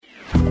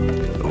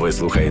Ви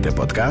слухаєте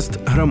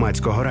подкаст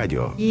Громадського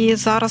радіо. І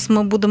зараз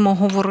ми будемо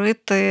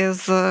говорити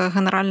з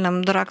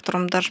генеральним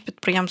директором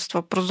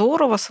держпідприємства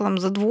 «Прозорро» Василем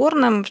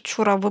Задворним.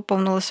 Вчора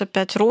виповнилося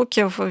 5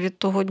 років від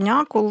того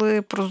дня,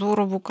 коли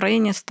 «Прозорро» в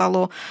Україні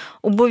стало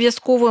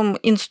обов'язковим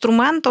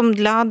інструментом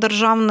для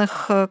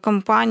державних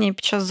компаній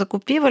під час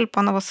закупівель.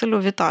 Пане Василю,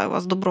 вітаю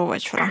вас. Доброго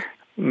вечора.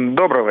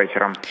 Доброго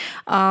вечора.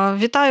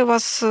 Вітаю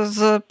вас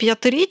з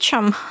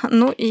 5-річчям.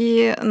 Ну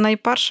і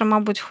найперше,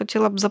 мабуть,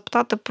 хотіла б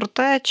запитати про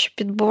те, чи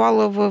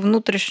підбивали ви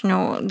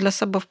внутрішньо для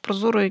себе в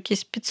Прозорро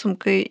якісь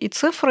підсумки і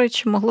цифри,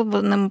 чи могли б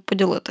ви ними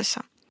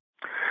поділитися?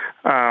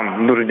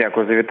 Дуже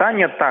дякую за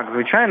вітання. Так,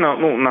 звичайно,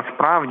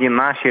 насправді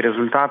наші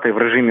результати в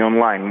режимі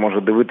онлайн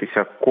може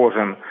дивитися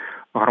кожен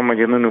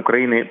громадянин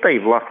України та й,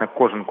 власне,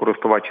 кожен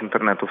користувач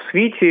інтернету в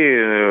світі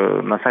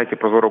на сайті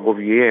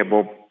Prozorro.gov.ua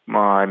або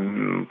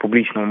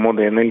публічному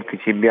моді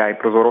аналітиці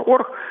BI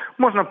Prozorro.org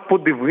можна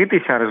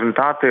подивитися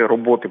результати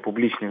роботи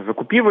публічних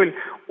закупівель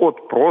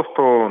от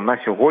просто на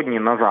сьогодні,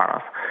 на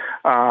зараз.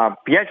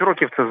 5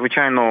 років – це,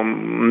 звичайно,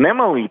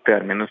 немалий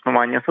термін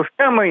існування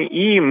системи,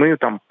 і ми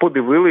там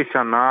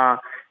подивилися на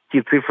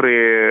ті цифри,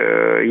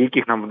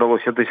 яких нам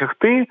вдалося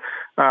досягти.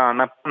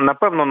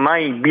 Напевно,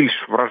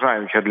 найбільш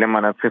вражаюча для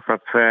мене цифра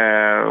 –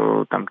 це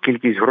там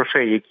кількість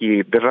грошей,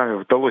 які державі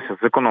вдалося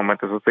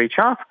зекономити за цей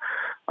час.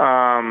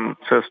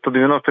 Це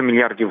 190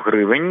 мільярдів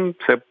гривень,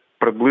 це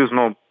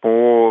приблизно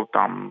по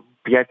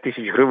 5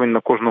 тисяч гривень на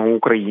кожного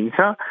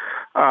українця.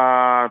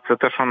 Це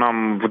те, що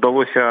нам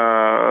вдалося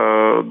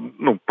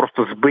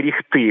просто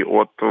зберігти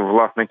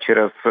власне,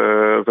 через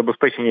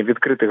забезпечення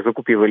відкритих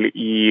закупівель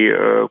і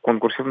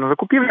конкурсів на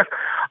закупівлях.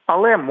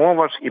 Але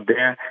мова ж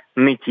іде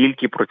не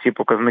тільки про ці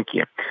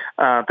показники.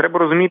 Треба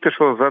розуміти,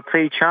 що за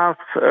цей час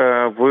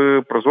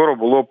в Прозорро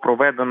було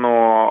проведено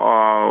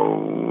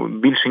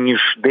більше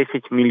ніж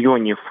 10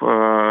 мільйонів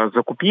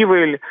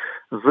закупівель,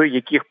 з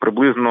яких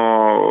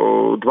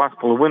приблизно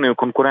 2,5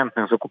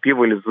 конкурентних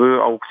закупівель з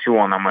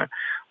аукціонами.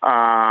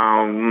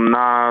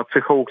 На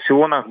цих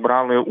аукціонах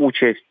брали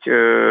участь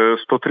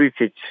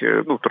 130,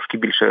 трошки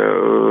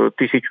більше,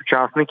 тисяч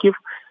учасників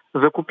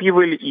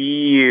закупівель,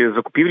 і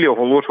закупівлі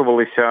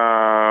оголошувалися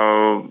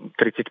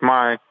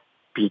 35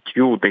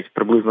 десь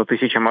приблизно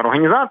тисячами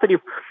організаторів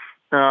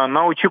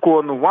на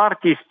очікувану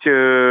вартість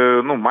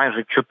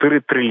майже 4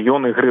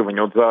 трильйони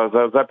гривень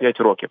за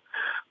 5 років.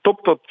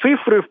 Тобто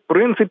цифри, в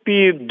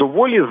принципі,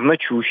 доволі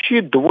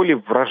значущі, доволі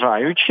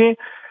вражаючі.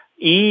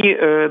 І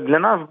для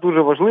нас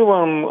дуже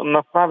важливим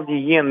насправді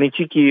є не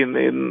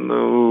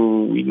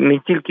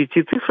тільки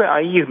ці цифри, а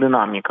й їх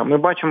динаміка. Ми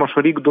бачимо,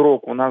 що рік до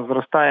року у нас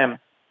зростає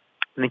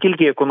не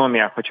тільки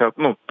економія, хоча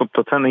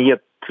тобто це не є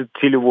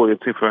цільовою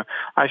цифрою,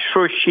 а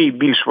що ще й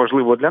більш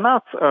важливо для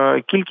нас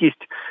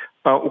кількість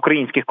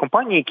українських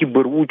компаній, які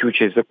беруть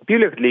участь в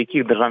закупівлях, для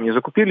яких державні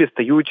закупівлі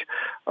стають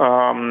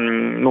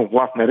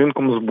власне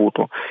ринком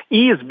збуту.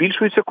 І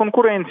збільшується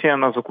конкуренція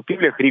на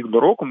закупівлях рік до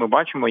року. Ми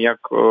бачимо, як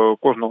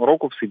кожного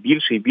року все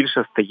більше і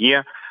більше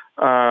стає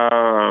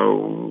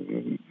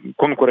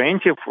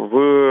конкурентів в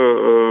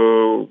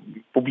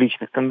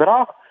публічних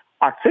тендерах,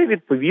 а це,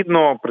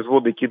 відповідно,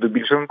 призводить і до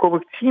більш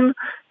ринкових цін,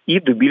 і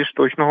до більш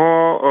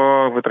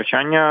точного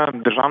витрачання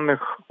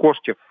державних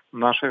коштів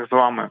наших з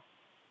вами.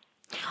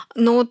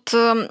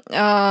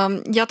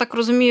 Я так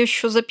розумію,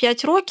 що за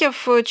 5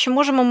 років чи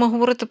можемо ми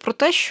говорити про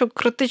те, що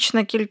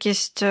критична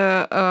кількість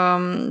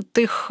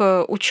тих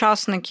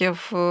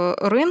учасників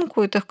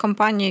ринку і тих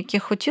компаній, які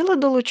хотіли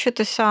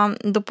долучитися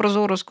до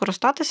Прозорро,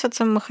 скористатися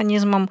цим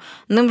механізмом,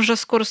 ним вже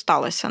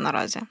скористалися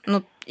наразі?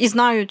 І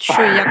знають,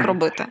 що і як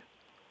робити?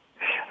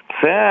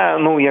 Це,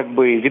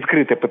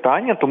 відкрите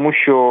питання, тому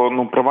що,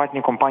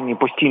 приватні компанії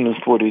постійно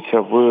створюються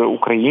в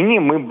Україні.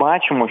 Ми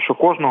бачимо, що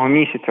кожного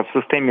місяця в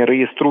системі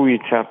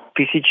реєструється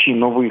тисячі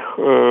нових,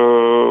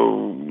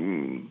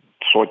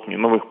 сотні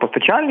нових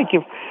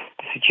постачальників,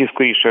 тисячі,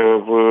 скоріше,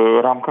 в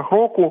рамках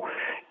року.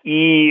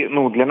 І,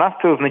 для нас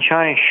це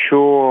означає,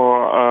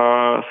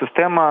 що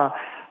система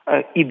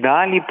і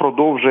далі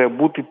продовжує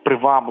бути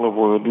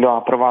привабливою для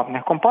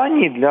приватних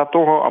компаній, для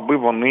того, аби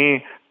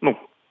вони,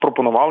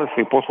 пропонували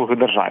свої послуги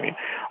державі.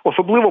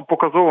 Особливо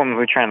показовим,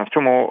 звичайно, в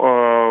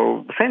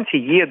цьому сенсі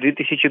є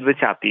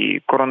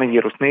 2020-й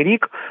коронавірусний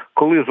рік,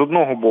 коли з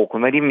одного боку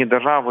на рівні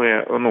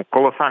держави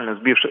колосально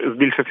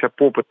збільшився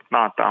попит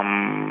на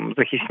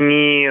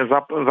захисні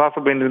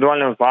засоби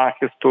індивідуального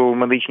захисту,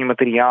 медичні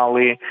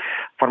матеріали,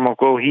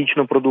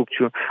 фармакологічну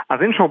продукцію, а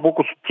з іншого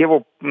боку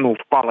суттєво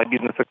впала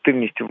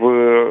бізнес-активність в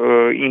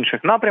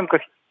інших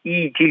напрямках.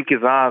 І тільки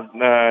за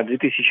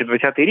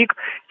 2020 рік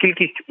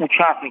кількість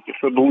учасників,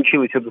 що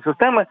долучилися до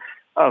системи,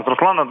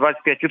 зросла на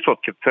 25%.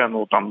 Це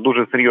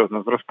дуже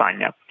серйозне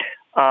зростання.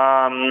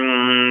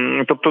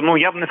 Тобто,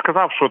 я б не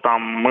сказав, що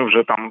ми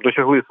вже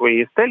досягли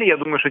своєї стелі. Я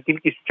думаю, що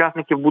кількість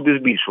учасників буде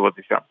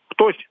збільшуватися.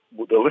 Хтось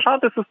буде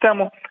лишати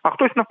систему, а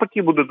хтось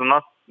навпаки буде до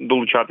нас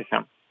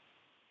долучатися.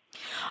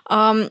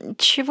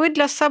 Чи ви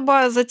для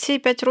себе за ці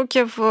 5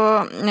 років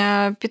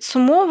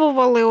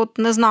підсумовували,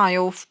 не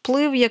знаю,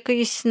 вплив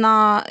якийсь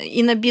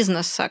і на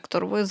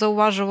бізнес-сектор? Ви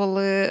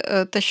зауважували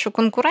те, що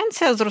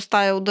конкуренція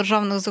зростає у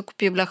державних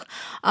закупівлях,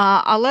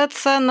 але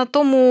це на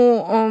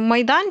тому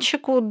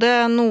майданчику,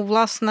 де,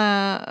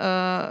 власне,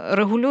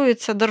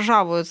 регулюється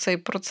державою цей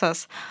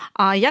процес.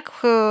 А як,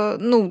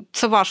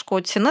 це важко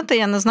оцінити,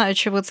 я не знаю,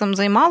 чи ви цим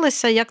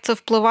займалися, як це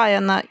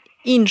впливає на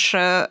інше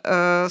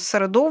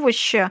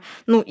середовище,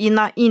 і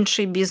на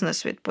інший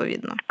бізнес,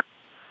 відповідно?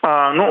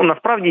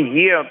 Насправді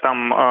є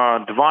там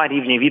два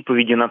рівні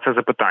відповіді на це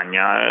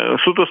запитання.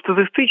 Суто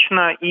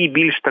статистична і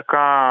більш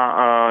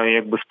така,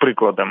 з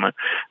прикладами.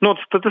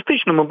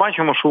 Статистично ми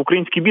бачимо, що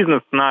український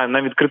бізнес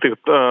на відкритих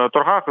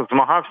торгах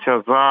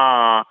змагався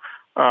за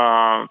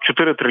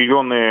 4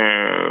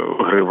 трильйони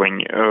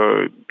гривень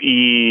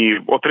і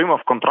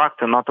отримав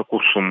контракти на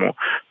таку суму.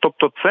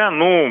 Тобто це,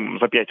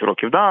 за 5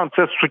 років,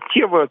 це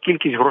суттєва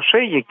кількість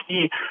грошей,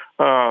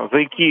 за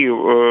які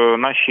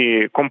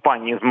наші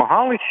компанії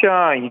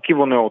змагалися, які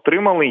вони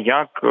отримали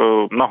як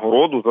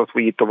нагороду за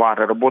свої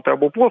товари, роботи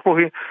або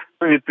послуги.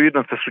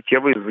 Відповідно, це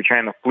суттєвий,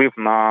 звичайно, вплив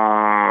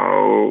на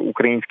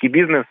український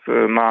бізнес,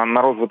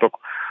 на розвиток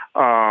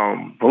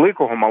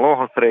великого,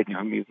 малого,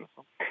 середнього бізнесу.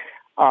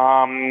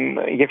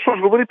 Якщо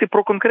ж говорити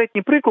про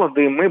конкретні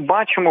приклади, ми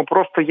бачимо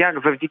просто,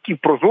 як завдяки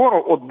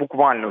Прозоро,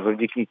 буквально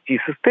завдяки цій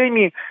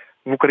системі,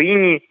 в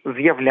Україні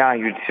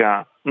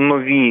з'являються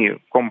нові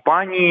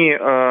компанії,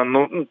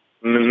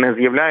 не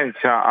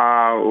з'являються,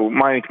 а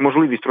мають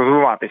можливість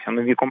розвиватися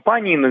нові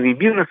компанії, нові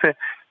бізнеси.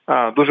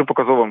 Дуже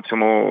показовим в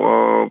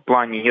цьому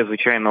плані є,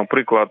 звичайно,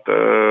 приклад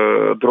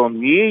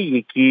Drone.ua,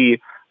 які,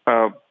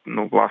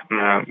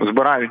 власне,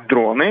 збирають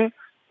дрони,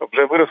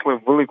 вже виросли в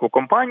велику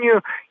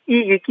компанію, і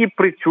які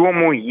при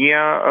цьому є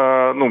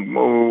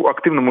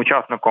активним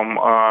учасником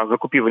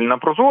закупівель на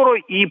Прозоро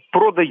і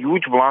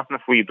продають, власне,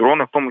 свої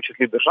дрони, в тому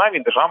числі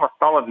державі. Держава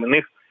стала для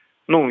них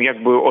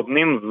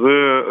одним з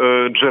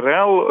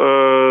джерел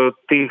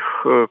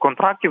тих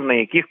контрактів, на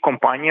яких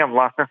компанія,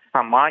 власне,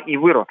 сама і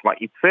виросла.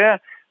 І це,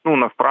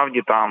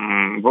 насправді,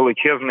 там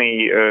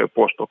величезний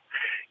поштовх.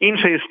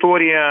 Інша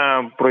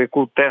історія, про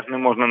яку теж не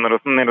можна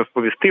не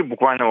розповісти,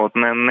 буквально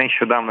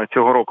нещодавно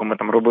цього року ми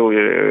там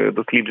робили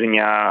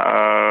дослідження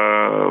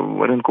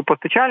ринку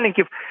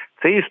постачальників,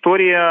 це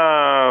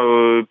історія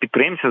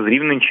підприємця з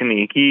Рівненщини,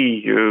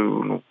 який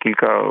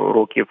кілька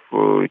років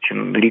чи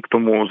рік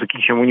тому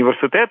закінчив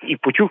університет і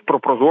почув про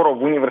Прозоро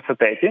в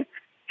університеті,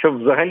 що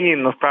взагалі,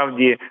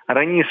 насправді,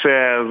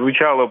 раніше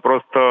звучало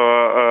просто,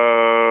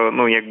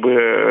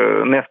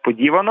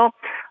 несподівано.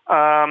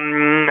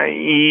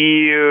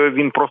 І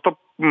він просто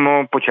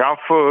почав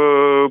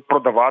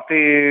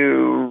продавати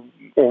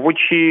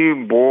овочі,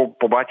 бо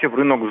побачив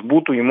ринок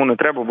збуту, йому не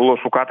треба було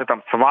шукати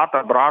там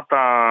свата,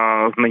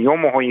 брата,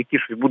 знайомого, який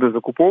щось буде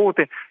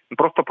закуповувати. Він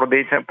просто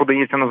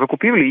подається на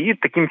закупівлі і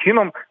таким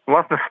чином,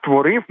 власне,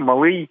 створив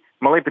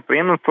мале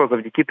підприємництво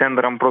завдяки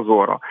тендерам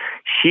Прозоро.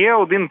 Ще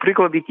один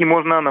приклад, який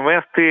можна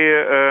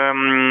навести,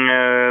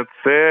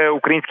 це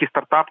український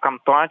стартап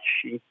Touch,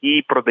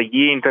 який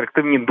продає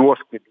інтерактивні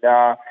дошки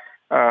для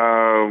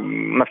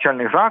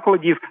навчальних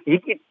закладів,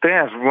 який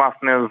теж,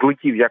 власне,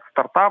 злетів як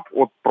стартап,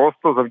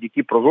 просто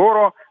завдяки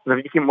Прозоро,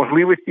 завдяки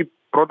можливості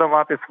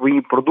продавати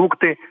свої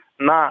продукти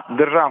на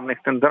державних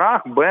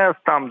тендерах без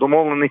там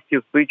домовленості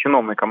з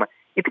чиновниками.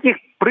 І таких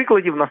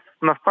прикладів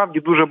насправді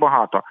дуже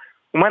багато.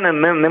 У мене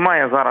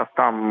немає зараз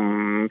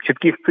там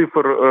чітких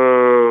цифр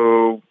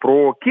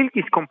про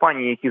кількість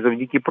компаній, які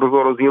завдяки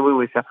Прозоро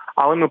з'явилися,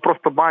 але ми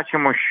просто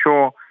бачимо,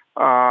 що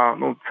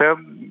це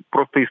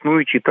просто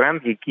існуючий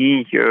тренд,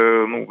 який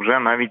вже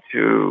навіть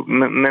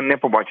не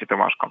побачити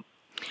важко.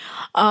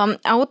 А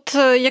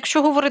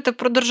якщо говорити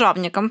про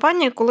державні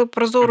компанії, коли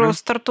Прозоро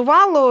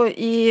стартувало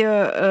і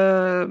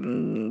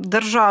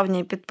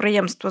державні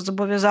підприємства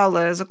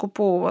зобов'язали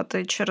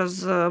закуповувати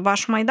через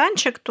ваш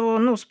майданчик,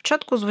 то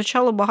спочатку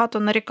звучало багато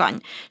нарікань.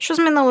 Що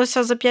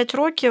змінилося за 5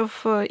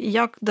 років і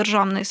як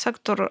державний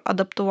сектор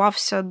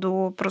адаптувався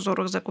до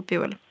прозорих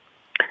закупівель?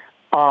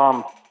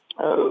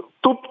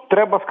 Тут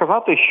треба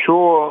сказати,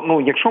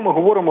 що якщо ми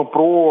говоримо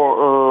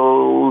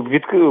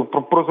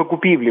про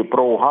закупівлі,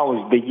 про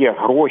галузь, де є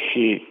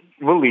гроші,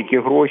 великі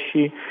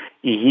гроші,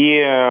 і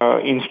є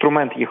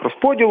інструмент їх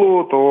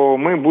розподілу, то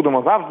ми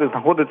будемо завжди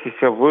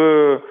знаходитися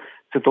в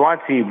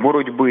ситуації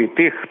боротьби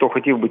тих, хто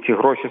хотів би ці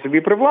гроші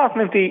собі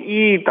привласнити,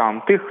 і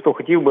там тих, хто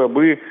хотів би,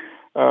 аби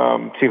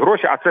ці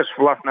гроші, а це ж,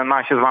 власне,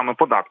 наші з вами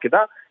податки,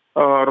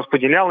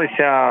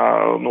 розподілялися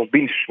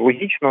більш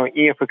логічно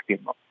і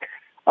ефективно.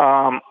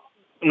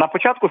 На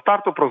початку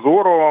старту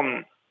Прозоро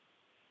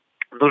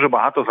дуже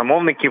багато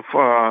замовників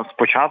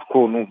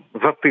спочатку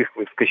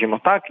затихли, скажімо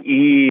так,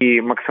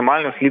 і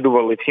максимально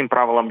слідували всім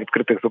правилам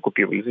відкритих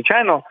закупівель.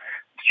 Звичайно,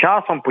 з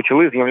часом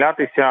почали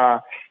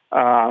з'являтися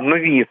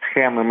нові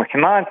схеми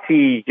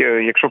махінацій.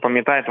 Якщо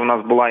пам'ятаєте, у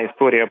нас була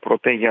історія про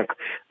те, як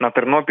на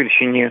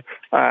Тернопільщині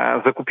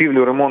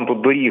закупівлю ремонту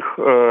доріг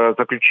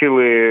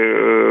заключили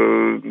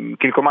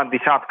кількома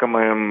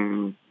десятками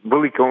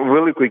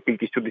великою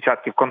кількістю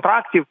десятків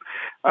контрактів,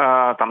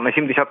 там на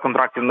 70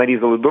 контрактів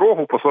нарізали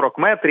дорогу по 40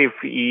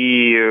 метрів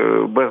і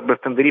без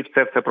тендерів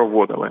це все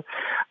проводили.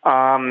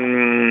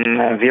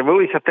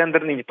 З'явилися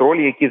тендерні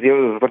відролі, які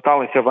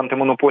зверталися в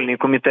антимонопольний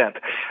комітет.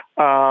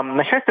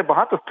 На щастя,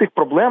 багато з цих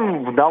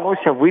проблем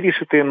вдалося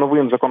вирішити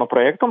новим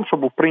законопроектом, що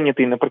був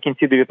прийнятий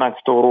наприкінці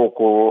 2019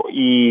 року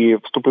і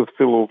вступив в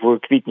силу в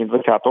квітні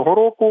 2020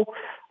 року.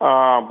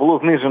 Було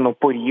знижено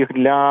поріг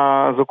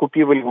для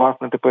закупівель.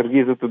 Власне, тепер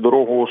їздити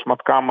дорогу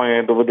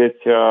шматками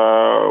доведеться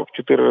в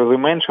 4 рази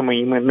меншими,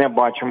 і ми не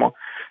бачимо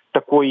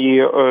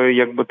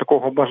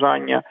такого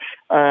бажання.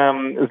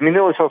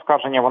 Змінилося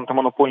оскарження в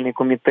антимонопольний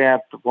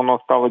комітет, воно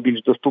стало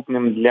більш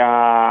доступним для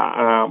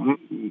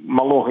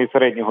малого і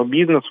середнього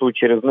бізнесу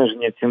через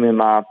зниження ціни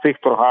на цих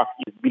торгах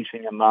і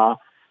збільшення на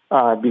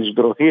більш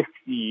дорогих,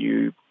 і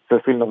це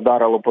сильно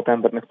вдарило по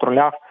тендерних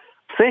тролях.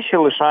 Все ще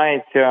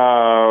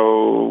лишається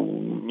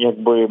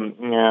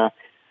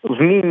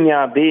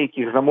вміння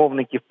деяких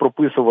замовників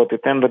прописувати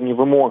тендерні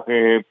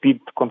вимоги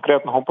під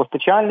конкретного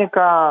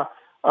постачальника.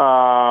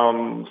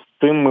 З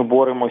цим ми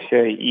боремося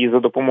і за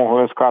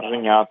допомогою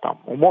оскарження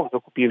умов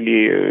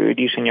закупівлі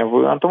рішення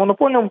в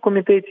антимонопольному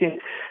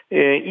комітеті,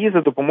 і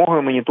за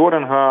допомогою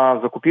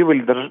моніторингу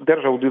закупівель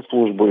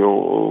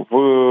Держаудитслужбою.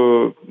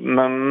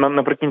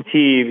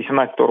 Наприкінці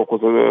 2018 року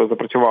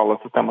запрацювала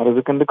система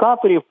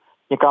ризик-індикаторів,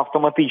 яка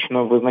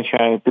автоматично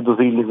визначає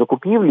підозрілі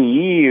закупівлі,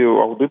 і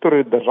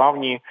аудитори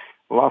державні,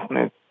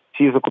 власне,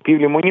 ці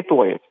закупівлі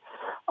моніторять.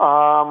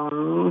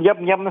 Я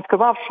б не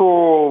сказав, що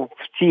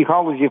в цій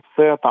галузі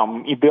все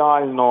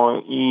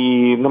ідеально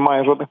і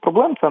немає жодних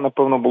проблем. Це,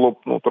 напевно, було б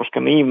трошки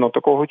наївно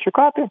такого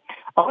чекати.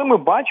 Але ми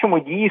бачимо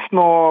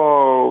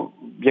дійсно,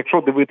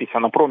 якщо дивитися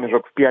на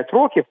проміжок в 5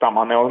 років,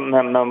 а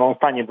не на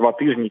останні 2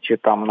 тижні чи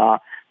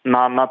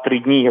на 3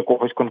 дні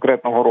якогось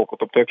конкретного року.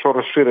 Тобто, якщо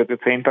розширити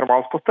цей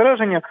інтервал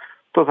спостереження,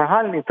 то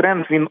загальний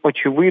тренд, він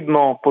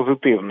очевидно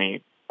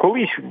позитивний.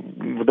 Колись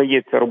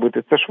вдається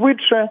робити це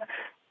швидше,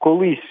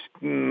 колись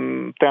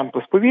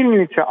темпи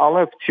сповільнюються,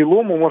 але в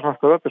цілому можна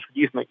сказати, що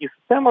дійсно і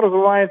система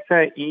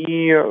розвивається,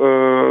 і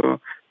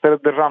серед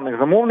державних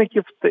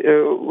замовників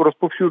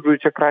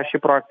розповсюджуються кращі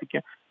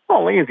практики,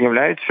 але і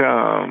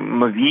з'являються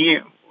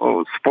нові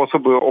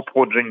способи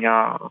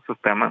обходження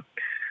системи.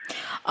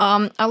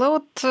 Але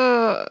от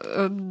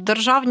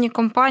державні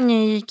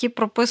компанії, які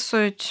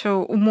прописують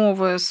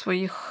умови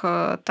своїх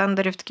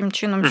тендерів таким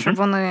чином, щоб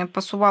вони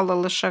пасували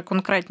лише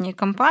конкретній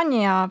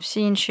компанії, а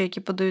всі інші,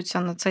 які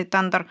подаються на цей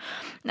тендер,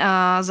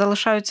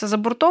 залишаються за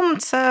бортом,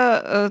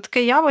 це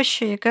таке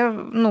явище, яке,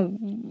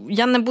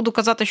 я не буду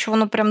казати, що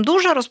воно прям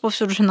дуже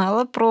розповсюджене,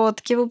 але про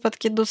такі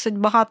випадки досить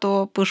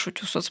багато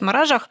пишуть у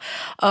соцмережах.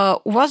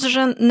 У вас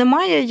же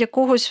немає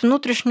якогось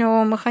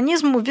внутрішнього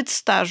механізму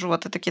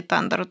відстежувати такі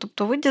тендери?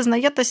 Тобто ви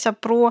дізнаєтеся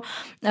про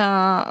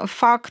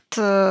факт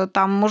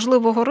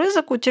можливого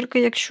ризику, тільки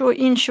якщо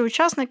інші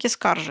учасники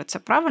скаржаться,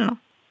 правильно?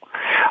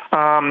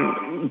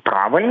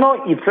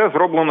 Правильно, і це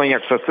зроблено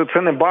як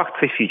це не баг,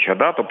 це фіча,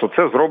 да? Тобто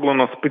це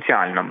зроблено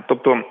спеціально.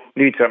 Тобто,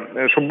 дивіться,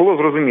 щоб було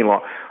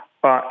зрозуміло,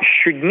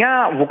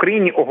 щодня в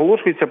Україні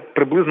оголошується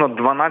приблизно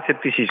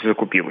 12 тисяч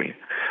закупівель.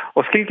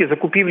 Оскільки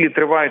закупівлі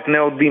тривають не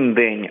один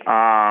день,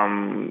 а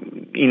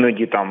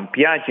іноді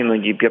 5,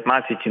 іноді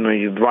 15,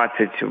 іноді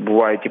 20,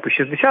 бувають і по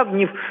 60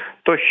 днів,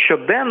 то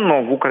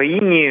щоденно в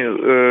Україні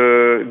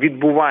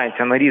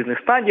відбувається на різних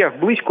стадіях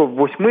близько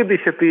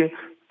 80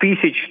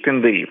 тисяч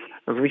тендерів.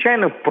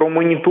 Звичайно,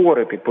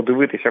 промоніторити,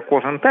 подивитися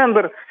кожен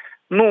тендер,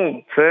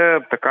 це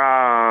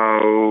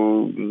така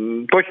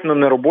точно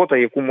не робота,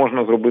 яку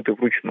можна зробити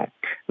вручну.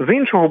 З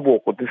іншого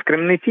боку,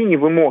 дискримінаційні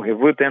вимоги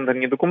в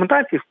тендерній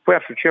документації в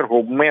першу чергу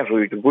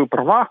обмежують в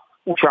правах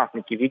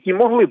учасників, які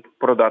могли б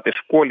продати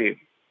школі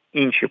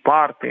інші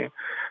парти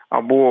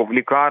або в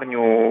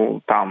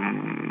лікарню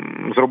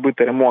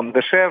зробити ремонт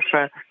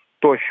дешевше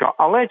тощо,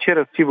 але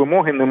через ці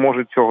вимоги не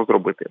можуть цього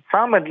зробити.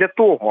 Саме для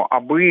того,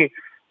 аби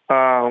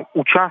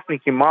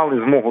учасники мали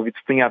змогу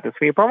відстояти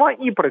свої права,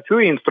 і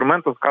працює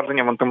інструмент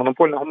оскарження в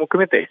антимонопольному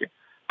комітеті.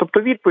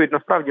 Тобто відповідь,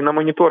 насправді, на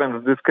моніторинг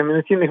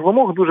дискримінаційних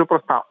вимог дуже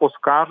проста.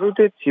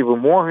 Оскаржуйте ці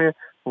вимоги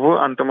в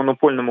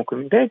антимонопольному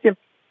комітеті.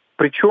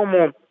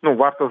 Причому,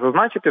 варто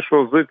зазначити,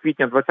 що з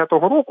квітня 2020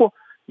 року,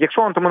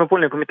 якщо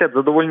антимонопольний комітет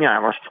задовольняє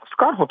вашу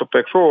скаргу, тобто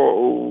якщо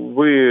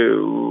ви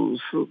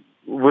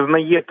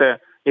визнаєте,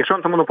 якщо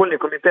антимонопольний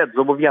комітет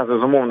зобов'язує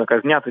замовника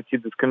зняти ці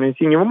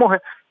дискримінаційні вимоги,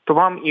 то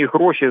вам і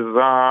гроші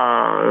за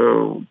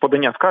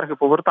подання скарги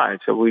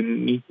повертаються, ви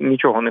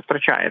нічого не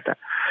втрачаєте.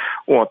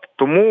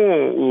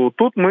 Тому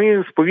тут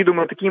ми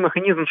сповідуємо такий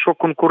механізм, що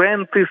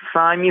конкуренти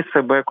самі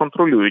себе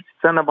контролюють.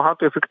 Це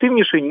набагато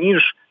ефективніше,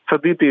 ніж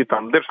садити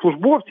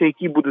держслужбовця,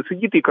 який буде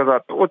сидіти і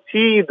казати,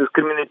 оці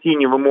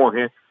дискримінаційні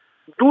вимоги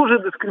дуже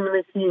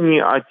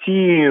дискримінаційні, а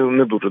ці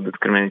не дуже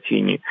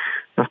дискримінаційні.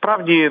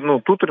 Насправді,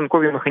 тут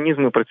ринкові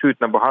механізми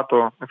працюють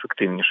набагато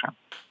ефективніше.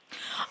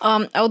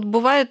 А от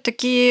бувають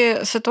такі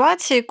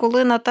ситуації,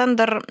 коли на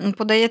тендер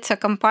подається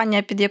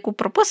компанія, під яку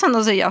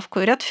прописано заявку,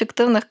 і ряд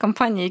фіктивних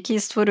компаній, які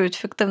створюють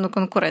фіктивну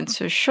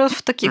конкуренцію. Що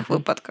в таких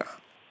випадках?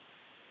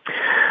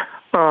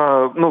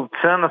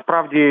 Це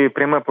насправді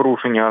пряме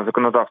порушення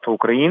законодавства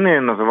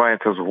України,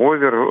 називається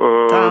зговір.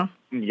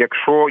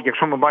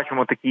 Якщо ми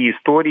бачимо такі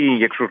історії,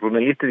 якщо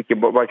журналісти які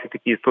бачать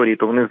такі історії,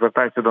 то вони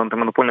звертаються до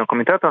антимонопольного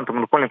комітету.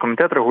 Антимонопольний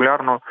комітет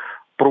регулярно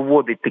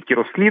проводить такі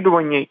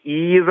розслідування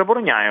і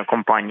забороняє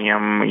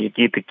компаніям,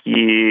 які такі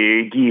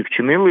дії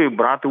вчинили,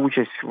 брати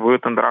участь в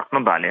тендерах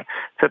надалі.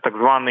 Це так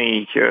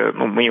званий,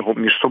 ми його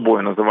між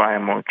собою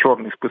називаємо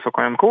чорний список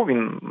АМКО,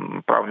 він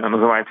правильно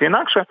називається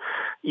інакше.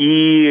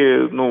 І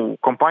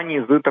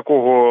компанії з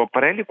такого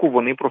переліку,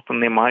 вони просто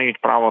не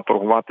мають права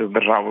торгувати з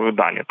державою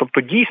далі.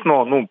 Тобто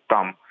дійсно,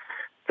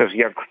 це ж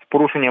як з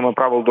порушеннями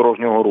правил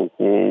дорожнього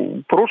руху.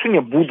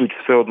 Порушення будуть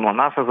все одно.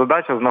 Наша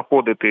задача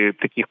знаходити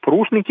таких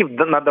порушників,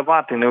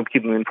 надавати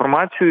необхідну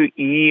інформацію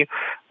і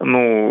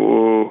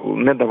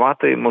не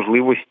давати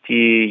можливості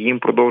їм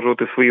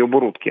продовжувати свої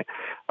оборудки.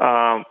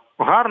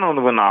 Гарна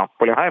новина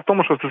полягає в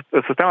тому, що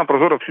система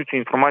Прозоро всю цю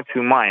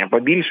інформацію має, ба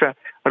більше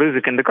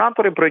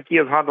ризик-індикатори, про які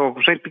я згадував,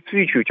 вже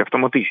підсвічують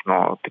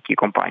автоматично такі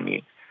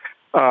компанії.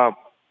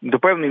 До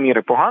певної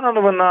міри погана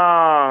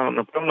новина,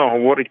 напевно,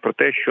 говорить про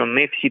те, що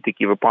не всі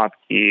такі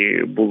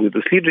випадки були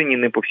досліджені,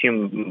 не по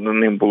всім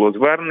ним було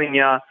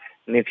звернення,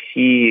 не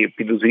всі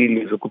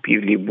підозрілі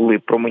закупівлі були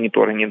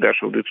промоніторені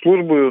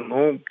Держаудитслужбою.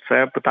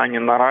 Це питання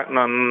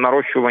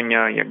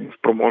нарощування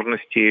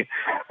спроможності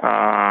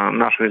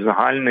нашої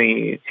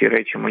загальної ці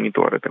речі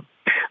моніторити.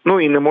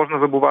 І не можна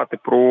забувати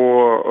про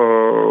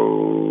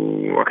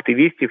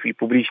активістів і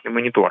публічний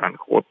моніторинг.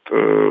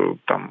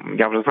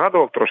 Я вже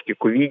згадував трошки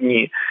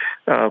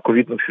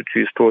ковідну всю цю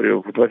історію.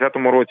 В 2020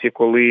 році,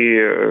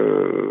 коли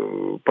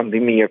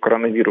пандемія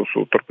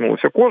коронавірусу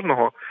торкнулася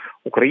кожного,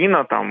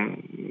 Україна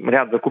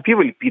ряд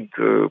закупівель під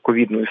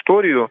ковідну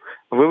історію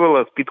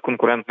вивела з-під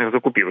конкурентних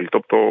закупівель.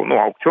 Тобто,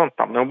 аукціон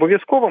не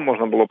обов'язково,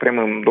 можна було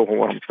прямим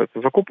договором все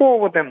це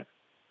закуповувати,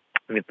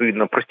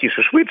 відповідно,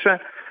 простіше, швидше.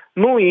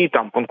 І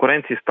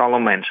конкуренції стало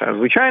менше.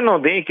 Звичайно,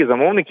 деякі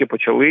замовники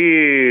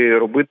почали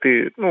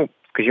робити,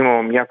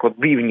 скажімо, м'яко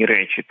дивні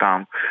речі,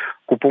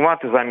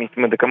 купувати замість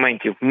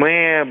медикаментів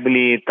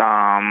меблі,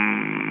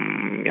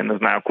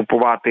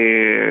 купувати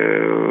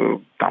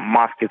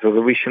маски за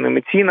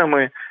завищеними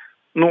цінами.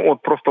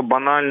 Просто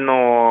банально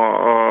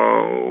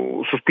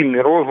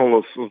суспільний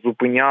розголос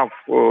зупиняв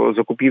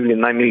закупівлі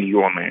на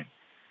мільйони.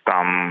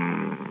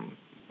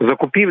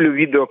 Закупівлю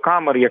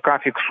відеокамер, яка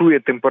фіксує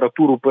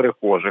температуру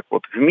перехожих.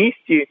 В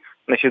місті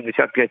на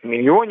 65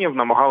 мільйонів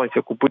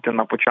намагалися купити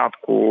на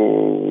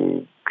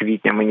початку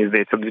квітня, мені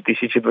здається,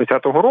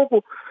 2020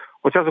 року.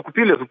 Оця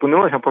закупівля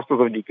зупинилася просто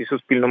завдяки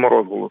суспільному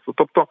розголосу.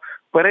 Тобто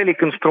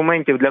перелік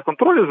інструментів для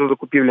контролю за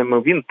закупівлями,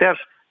 він теж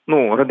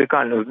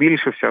радикально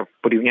збільшився в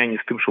порівнянні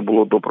з тим, що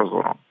було до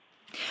Прозоро.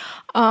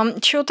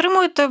 Чи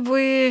отримуєте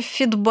ви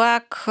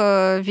фідбек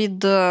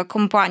від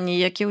компаній,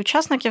 як і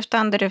учасників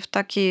тендерів,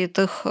 так і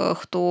тих,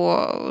 хто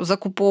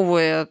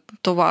закуповує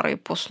товари і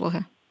послуги?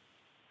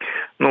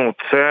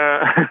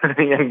 Це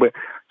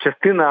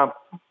частина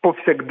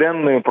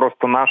повсякденної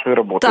просто нашої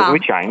роботи,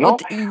 звичайно.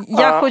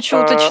 Я хочу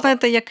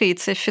уточнити, який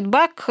це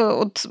фідбек.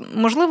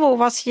 Можливо, у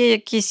вас є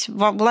якісь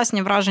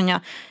власні враження,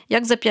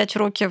 як за 5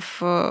 років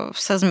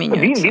все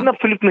змінюється? Він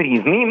абсолютно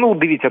різний.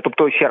 Дивіться,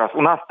 тобто, ще раз,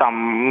 у нас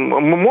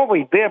мова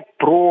йде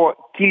про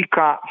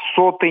кілька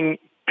сотень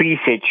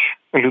тисяч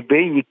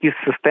людей, які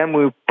з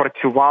системою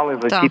працювали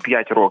за ці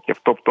 5 років.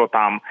 Тобто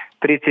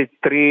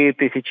 33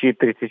 тисячі,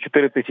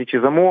 34 тисячі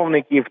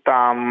замовників,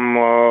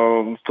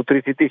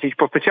 130 тисяч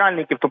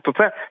постачальників. Тобто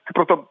це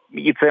просто,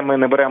 і це ми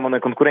не беремо на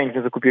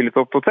конкурентні закупівлі,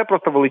 тобто це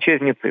просто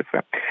величезні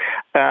цифри.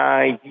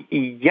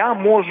 Я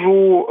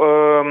можу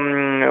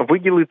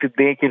виділити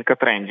декілька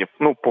трендів.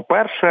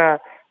 По-перше,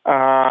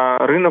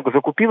 ринок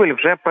закупівель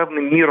вже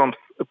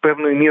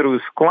певною мірою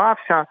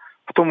склався,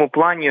 в тому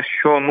плані,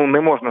 що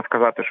не можна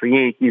сказати, що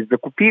є якісь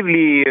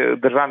закупівлі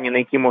державні, на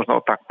які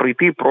можна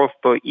прийти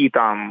просто і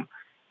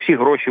всі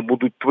гроші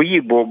будуть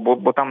твої,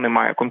 бо там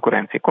немає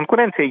конкуренції.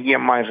 Конкуренція є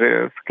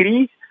майже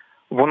скрізь,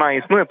 вона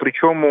існує,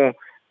 причому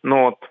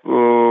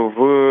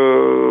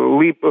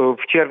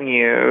в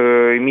червні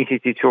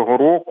місяці цього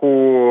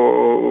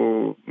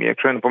року,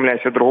 якщо я не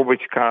помиляюся,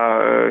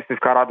 Дрогобицька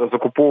сільська рада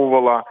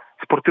закуповувала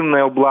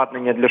спортивне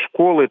обладнання для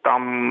школи,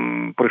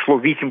 там прийшло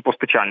 8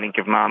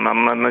 постачальників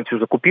на цю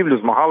закупівлю,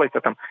 змагалися,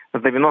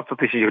 з 90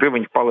 тисяч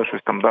гривень впали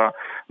щось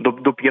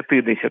до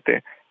 50.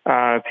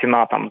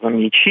 Ціна за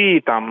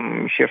м'ячі,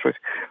 ще щось.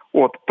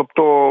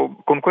 Тобто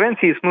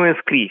конкуренція існує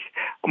скрізь.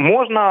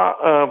 Можна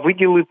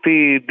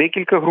виділити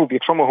декілька груп,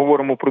 якщо ми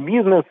говоримо про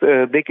бізнес,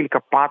 декілька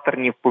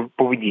паттернів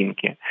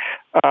поведінки.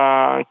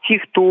 Ті,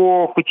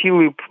 хто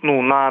хотіли б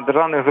на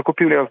державних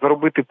закупівлях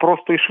заробити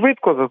просто і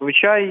швидко,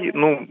 зазвичай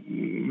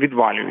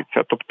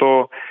відвалюються.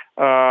 Тобто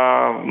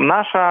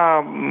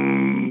наша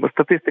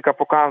статистика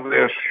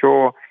показує,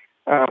 що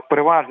в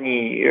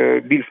переважній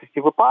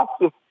більшості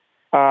випадків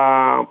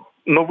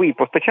новий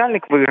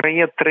постачальник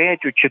виграє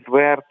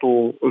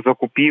 3-4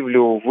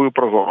 закупівлю в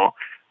Прозоро.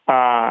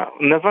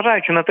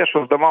 Незважаючи на те,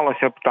 що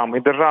здавалося б і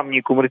державні,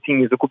 і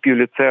комерційні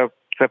закупівлі це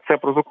все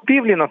про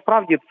закупівлі,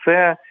 насправді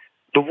це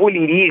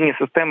доволі різні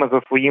системи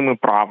за своїми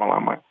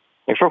правилами.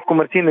 Якщо в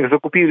комерційних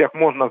закупівлях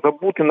можна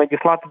забути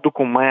надіслати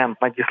документ,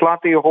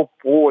 надіслати його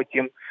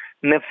потім,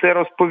 не все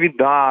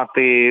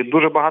розповідати,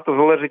 дуже багато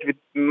залежить від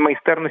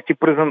майстерності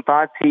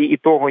презентації і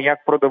того,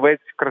 як продавець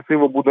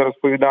красиво буде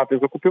розповідати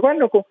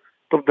закупівельнику,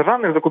 то в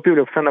державних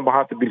закупівлях все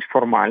набагато більш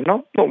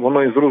формально,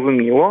 воно і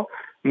зрозуміло.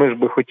 Ми ж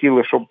би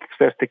хотіли, щоб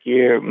все ж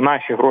таки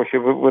наші гроші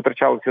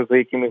витрачалися за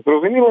якимись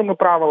зрозумілими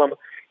правилами.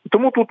 І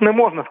тому тут не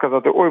можна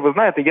сказати, ой, ви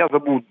знаєте, я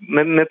забув,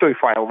 не той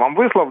файл вам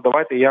вислав,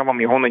 давайте я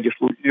вам його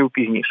надішлю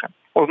пізніше.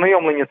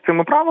 Ознайомлення з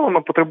цими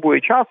правилами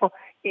потребує часу,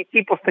 і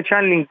ті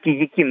постачальники,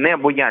 які не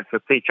бояться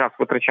цей час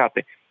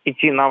витрачати і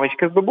ці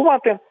навички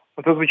здобувати,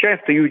 зазвичай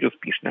стають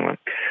успішними.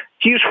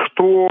 Ті ж,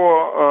 хто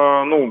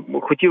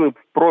хотіли б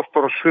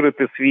просто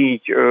розширити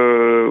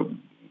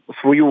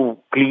свою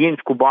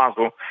клієнтську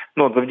базу,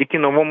 завдяки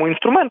новому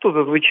інструменту,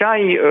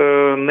 зазвичай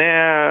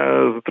не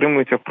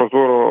затримується в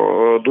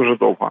Прозоро дуже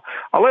довго.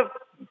 Але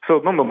все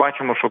одно ми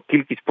бачимо, що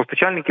кількість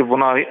постачальників,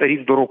 вона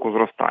рік до року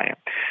зростає.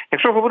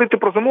 Якщо говорити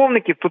про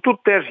замовників, то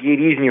тут теж є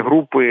різні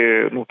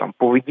групи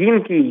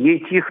поведінки, є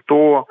ті,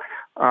 хто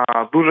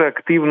дуже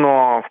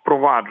активно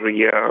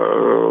впроваджує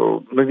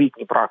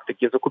новітні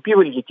практики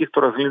закупівель, є ті,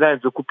 хто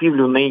розглядають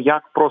закупівлю не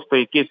як просто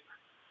якесь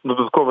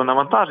додаткове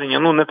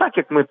навантаження, не так,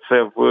 як ми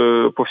це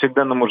в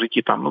повсякденному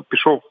житті,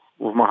 пішов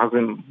в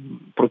магазин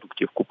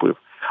продуктів, купив,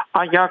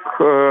 а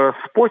як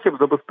спосіб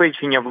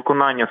забезпечення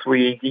виконання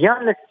своєї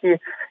діяльності,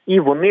 і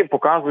вони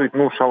показують,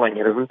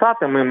 шалені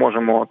результати. Ми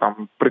можемо,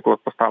 приклад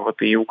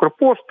поставити і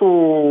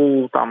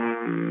Укрпошту,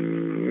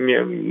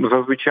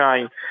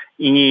 зазвичай,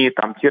 і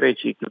ті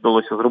речі, які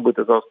вдалося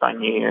зробити за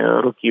останні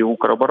роки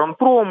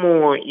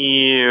Укроборонпрому,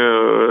 і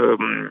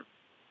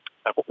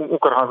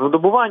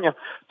Укргазвидобування,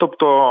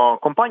 тобто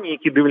компанії,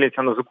 які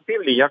дивляться на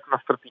закупівлі як на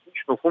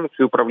стратегічну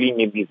функцію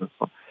управління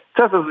бізнесу.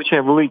 Це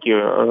зазвичай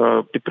великі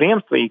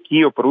підприємства,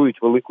 які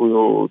оперують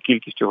великою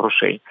кількістю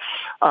грошей.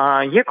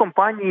 Є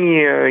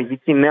компанії,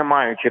 які не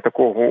маючи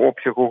такого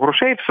обсягу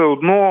грошей, все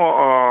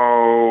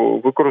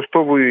одно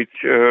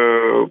використовують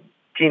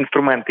ті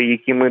інструменти,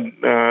 які ми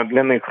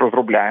для них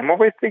розробляємо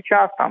весь цей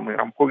час, і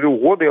рамкові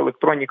угоди,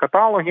 електронні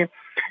каталоги.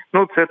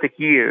 Це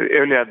такі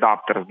early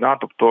adapters,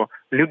 тобто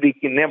люди,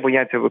 які не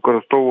бояться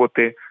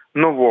використовувати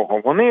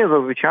нового. Вони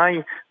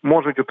зазвичай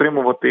можуть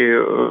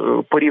отримувати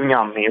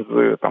порівнянний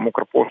з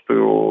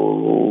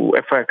Укрпоштою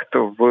ефект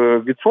в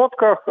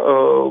відсотках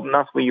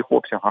на своїх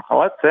обсягах,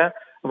 але це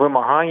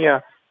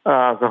вимагає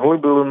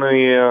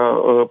заглибленої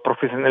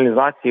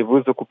професіоналізації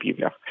в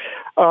закупівлях.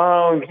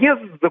 Є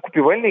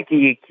закупівельники,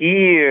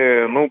 які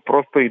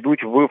просто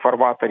йдуть в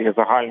фарватері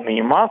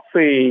загальної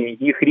маси,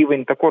 їх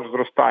рівень також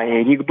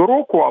зростає рік до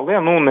року,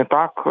 але не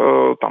так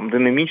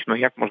динамічно,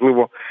 як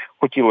можливо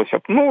хотілося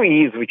б.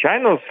 І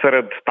звичайно,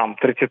 серед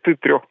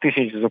 33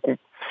 тисяч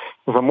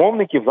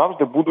замовників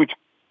завжди будуть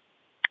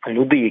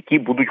люди, які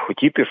будуть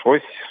хотіти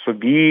щось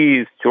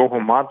собі з цього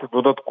мати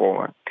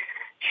додаткове.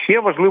 Ще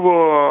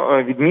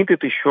важливо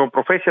відмітити, що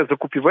професія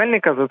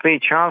закупівельника за цей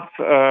час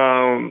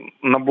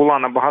набула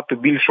набагато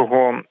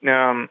більшого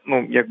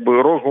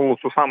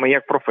розголосу саме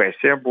як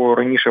професія, бо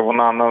раніше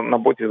вона на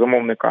боці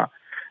замовника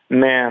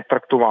не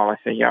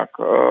трактувалася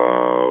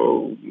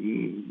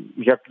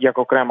як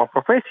окрема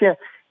професія.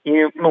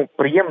 І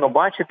приємно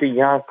бачити,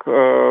 як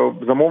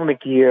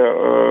замовники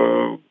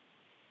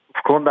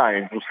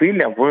вкладають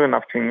зусилля в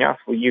навчання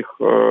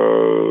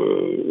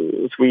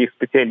своїх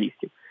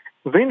спеціалістів.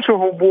 З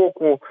іншого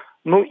боку,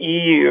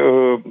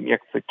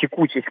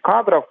 текучість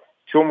кадрів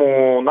в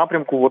цьому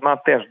напрямку, вона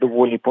теж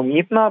доволі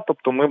помітна.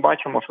 Тобто ми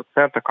бачимо, що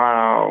це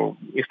така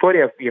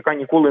історія, яка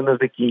ніколи не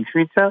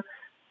закінчується,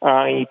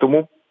 і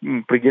тому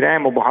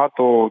приділяємо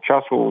багато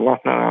часу,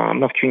 власне,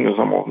 навчанню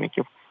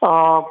замовників.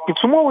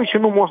 Підсумовуючи,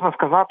 можна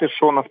сказати,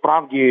 що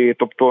насправді,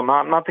 тобто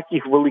на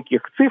таких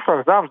великих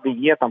цифрах завжди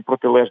є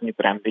протилежні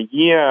тренди.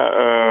 Є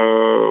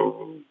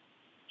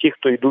ті,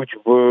 хто йдуть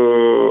в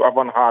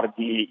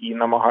авангарді і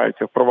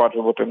намагаються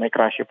впроваджувати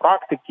найкращі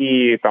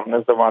практики, не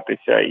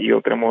здаватися і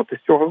отримувати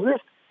з цього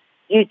зиск.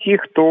 І ті,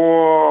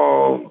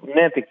 хто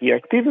не такі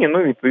активні,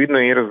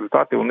 відповідно, і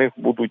результати у них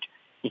будуть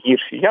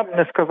гірші. Я б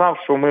не сказав,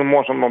 що ми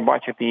можемо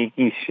бачити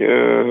якісь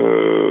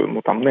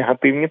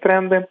негативні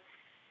тренди.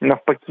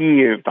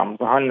 Навпаки,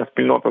 загальна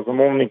спільнота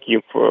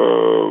замовників,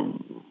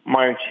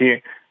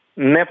 маючи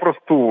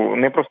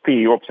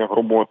непростий обсяг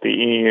роботи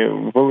і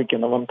велике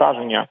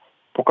навантаження,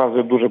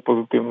 показує дуже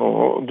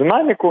позитивну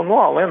динаміку,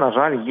 але, на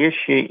жаль, є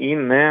ще і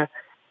не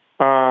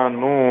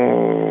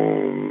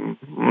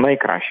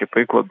найкращі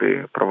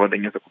приклади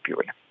проведення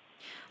закупівель.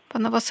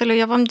 Пане Василю,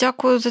 я вам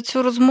дякую за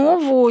цю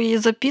розмову і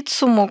за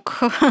підсумок.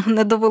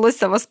 Не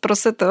довелося вас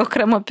просити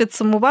окремо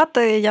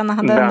підсумувати. Я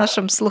нагадаю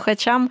нашим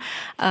слухачам,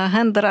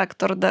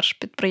 гендиректор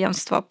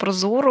держпідприємства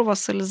 «Прозорро»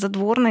 Василь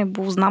Задворний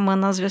був з нами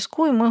на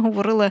зв'язку, і ми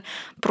говорили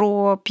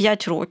про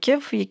 5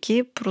 років,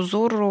 які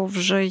 «Прозорро»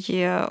 вже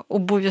є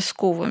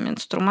обов'язковим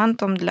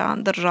інструментом для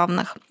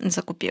державних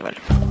закупівель.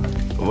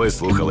 Ви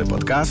слухали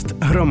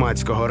подкаст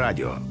Громадського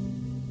радіо.